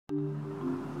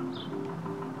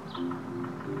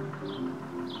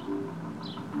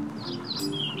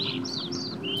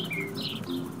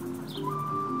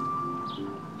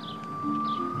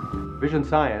Vision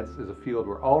science is a field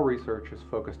where all research is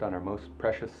focused on our most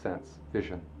precious sense,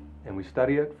 vision, and we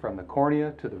study it from the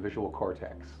cornea to the visual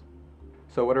cortex.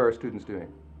 So what are our students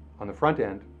doing? On the front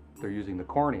end, they're using the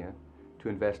cornea to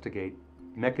investigate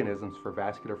mechanisms for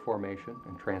vascular formation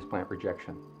and transplant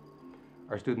rejection.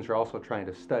 Our students are also trying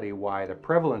to study why the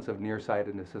prevalence of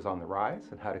nearsightedness is on the rise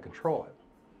and how to control it.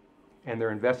 And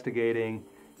they're investigating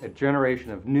a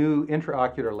generation of new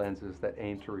intraocular lenses that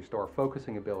aim to restore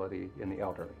focusing ability in the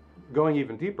elderly. Going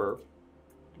even deeper,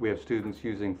 we have students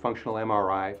using functional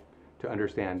MRI to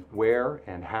understand where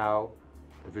and how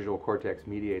the visual cortex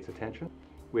mediates attention.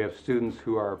 We have students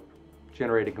who are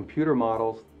generating computer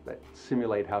models that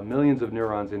simulate how millions of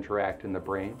neurons interact in the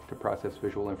brain to process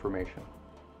visual information.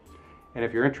 And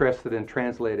if you're interested in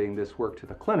translating this work to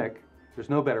the clinic, there's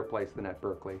no better place than at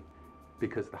Berkeley,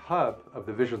 because the hub of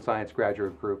the Vision Science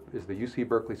graduate group is the UC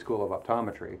Berkeley School of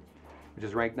Optometry, which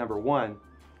is ranked #1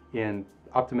 in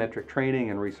optometric training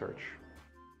and research.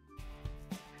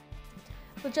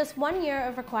 With just 1 year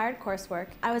of required coursework,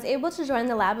 I was able to join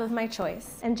the lab of my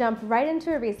choice and jump right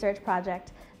into a research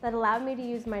project that allowed me to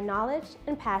use my knowledge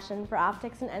and passion for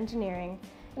optics and engineering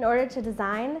in order to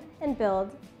design and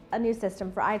build a new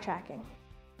system for eye tracking.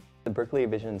 The Berkeley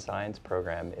Vision Science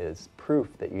program is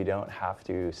proof that you don't have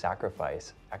to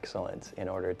sacrifice excellence in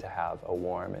order to have a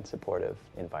warm and supportive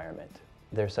environment.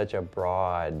 There's such a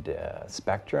broad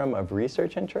spectrum of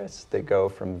research interests that go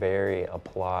from very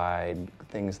applied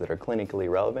things that are clinically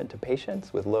relevant to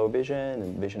patients with low vision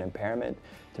and vision impairment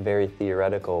to very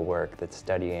theoretical work that's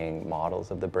studying models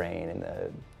of the brain and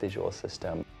the visual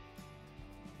system.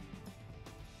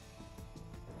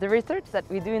 The research that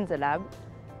we do in the lab,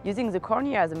 using the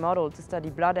cornea as a model to study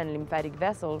blood and lymphatic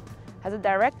vessels, has a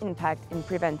direct impact in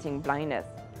preventing blindness.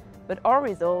 But our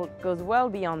result goes well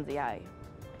beyond the eye.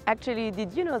 Actually,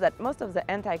 did you know that most of the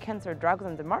anti-cancer drugs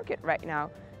on the market right now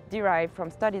derive from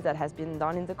studies that has been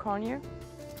done in the cornea?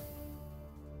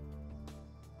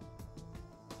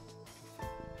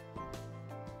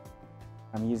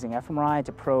 I'm using fMRI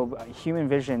to probe human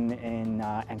vision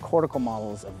and cortical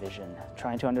models of vision,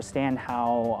 trying to understand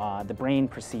how the brain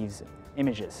perceives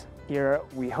images. Here,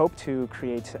 we hope to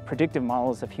create predictive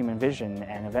models of human vision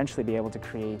and eventually be able to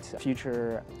create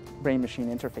future brain-machine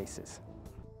interfaces.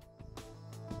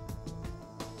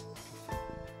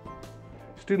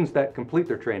 Students that complete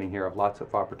their training here have lots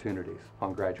of opportunities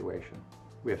upon graduation.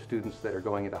 We have students that are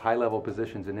going into high-level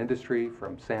positions in industry,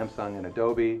 from Samsung and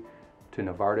Adobe to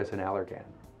Novartis and Allergan.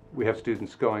 We have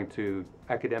students going to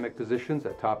academic positions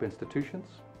at top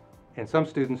institutions, and some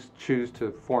students choose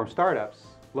to form startups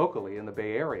locally in the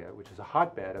Bay Area, which is a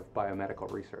hotbed of biomedical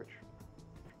research.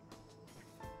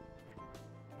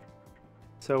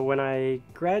 So when I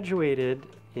graduated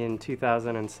in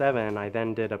 2007, I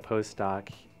then did a postdoc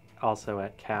also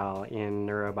at Cal in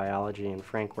neurobiology in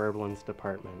Frank Werblin's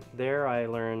department. There I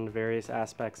learned various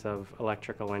aspects of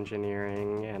electrical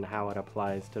engineering and how it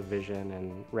applies to vision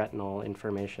and retinal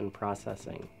information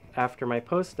processing. After my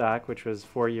postdoc, which was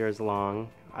 4 years long,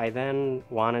 I then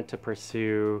wanted to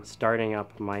pursue starting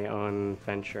up my own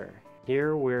venture.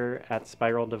 Here we're at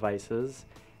Spiral Devices,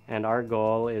 and our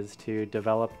goal is to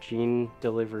develop gene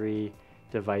delivery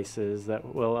devices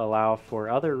that will allow for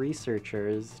other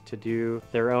researchers to do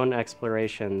their own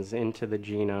explorations into the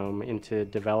genome, into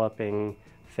developing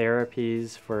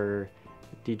therapies for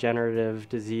degenerative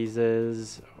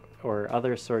diseases or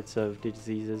other sorts of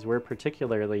diseases. We're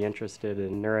particularly interested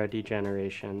in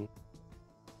neurodegeneration.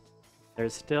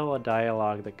 There's still a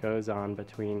dialogue that goes on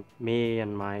between me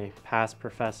and my past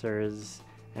professors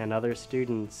and other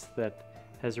students that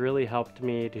has really helped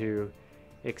me to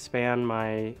expand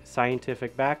my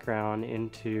scientific background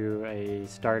into a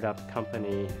startup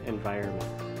company environment.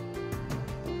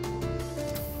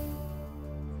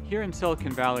 Here in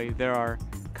Silicon Valley, there are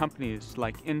companies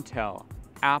like Intel,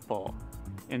 Apple,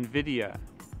 NVIDIA,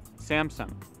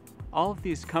 Samsung. All of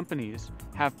these companies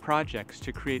have projects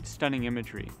to create stunning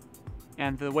imagery.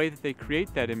 And the way that they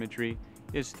create that imagery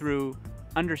is through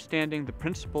understanding the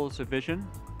principles of vision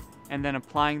and then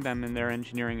applying them in their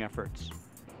engineering efforts.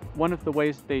 One of the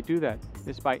ways that they do that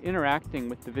is by interacting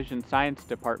with the Vision Science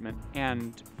department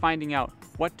and finding out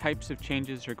what types of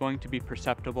changes are going to be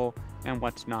perceptible and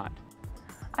what's not.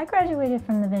 I graduated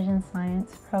from the Vision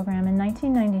Science program in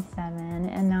 1997,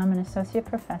 and now I'm an associate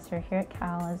professor here at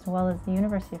Cal as well as the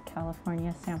University of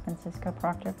California, San Francisco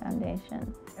Proctor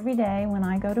Foundation. Every day when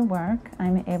I go to work,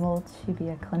 I'm able to be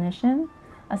a clinician,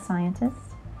 a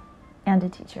scientist, and a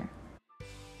teacher.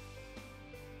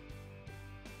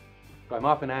 So I'm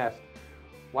often asked,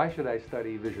 why should I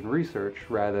study vision research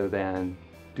rather than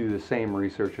do the same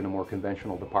research in a more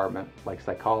conventional department like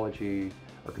psychology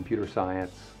or computer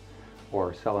science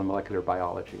or cell and molecular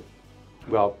biology?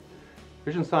 Well,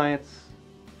 vision science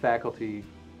faculty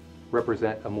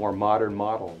represent a more modern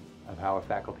model of how a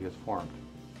faculty is formed.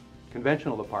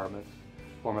 Conventional departments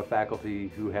form a faculty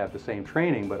who have the same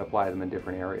training but apply them in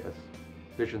different areas.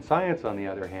 Vision science, on the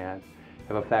other hand,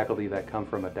 have a faculty that come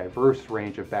from a diverse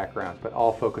range of backgrounds but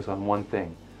all focus on one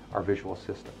thing, our visual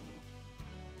system.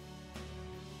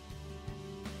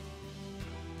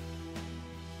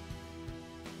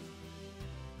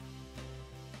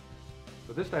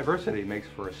 So this diversity makes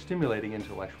for a stimulating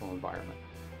intellectual environment.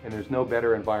 And there's no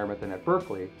better environment than at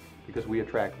Berkeley because we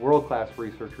attract world-class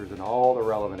researchers in all the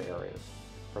relevant areas,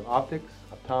 from optics,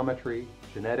 optometry,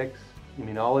 genetics,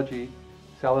 immunology,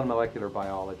 cell and molecular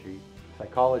biology,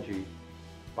 psychology,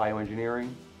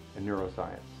 bioengineering, and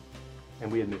neuroscience.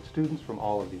 And we admit students from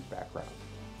all of these backgrounds.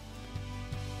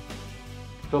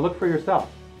 So look for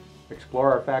yourself.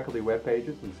 Explore our faculty web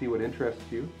pages and see what interests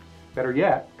you. Better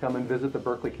yet, come and visit the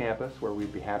Berkeley campus where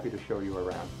we'd be happy to show you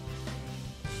around.